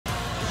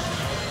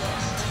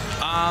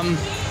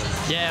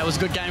Yeah, it was a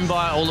good game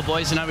by all the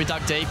boys. You know, we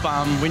dug deep.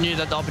 We knew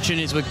that the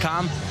opportunities would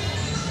come,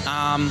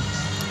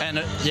 and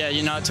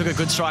it took a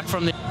good strike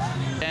from the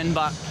end,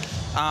 but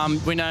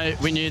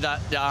we knew that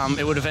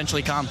it would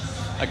eventually come.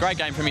 A great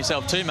game from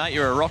yourself too, mate.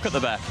 You're a rock at the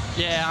back.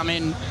 Yeah, I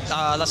mean,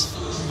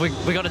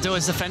 we got to do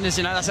as defenders.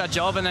 You know, that's our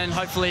job, and then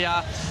hopefully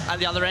at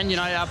the other end, you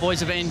know, our boys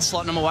have been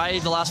slotting them away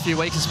the last few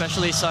weeks,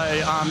 especially. So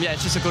yeah,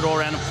 it's just a good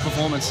all-round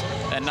performance.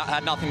 And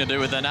had nothing to do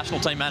with the national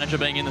team manager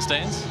being in the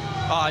stands?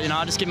 Oh, you know,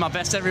 I just give my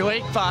best every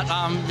week, but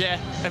yeah,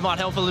 it might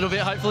help a little bit,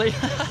 hopefully.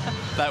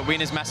 That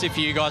win is massive for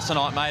you guys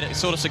tonight, mate. It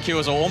sort of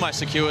secures, or almost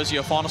secures,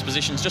 your finals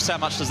positions. Just how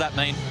much does that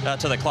mean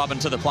to the club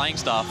and to the playing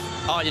staff?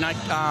 Oh, you know,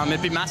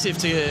 it'd be massive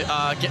to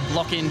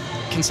lock in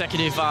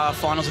consecutive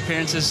finals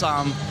appearances.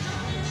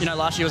 You know,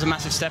 last year was a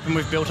massive step, and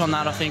we've built on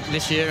that, I think,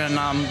 this year. And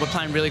we're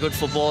playing really good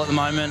football at the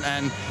moment,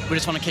 and we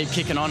just want to keep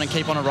kicking on and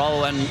keep on a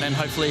roll, and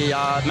hopefully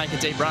make a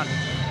deep run.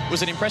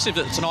 Was it impressive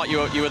that tonight you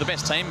were the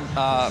best team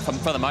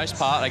for the most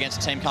part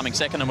against a team coming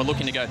second, and we're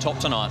looking to go top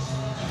tonight?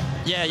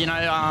 Yeah, you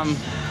know,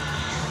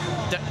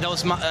 there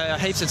was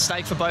heaps at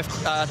stake for both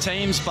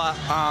teams, but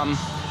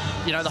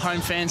you know, the home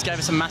fans gave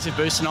us a massive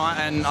boost tonight,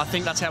 and I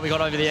think that's how we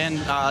got over the end.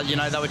 You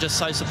know, they were just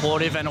so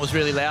supportive, and it was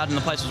really loud, and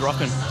the place was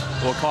rocking.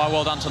 Well, Kai,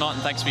 well done tonight,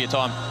 and thanks for your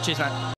time. Cheers, mate.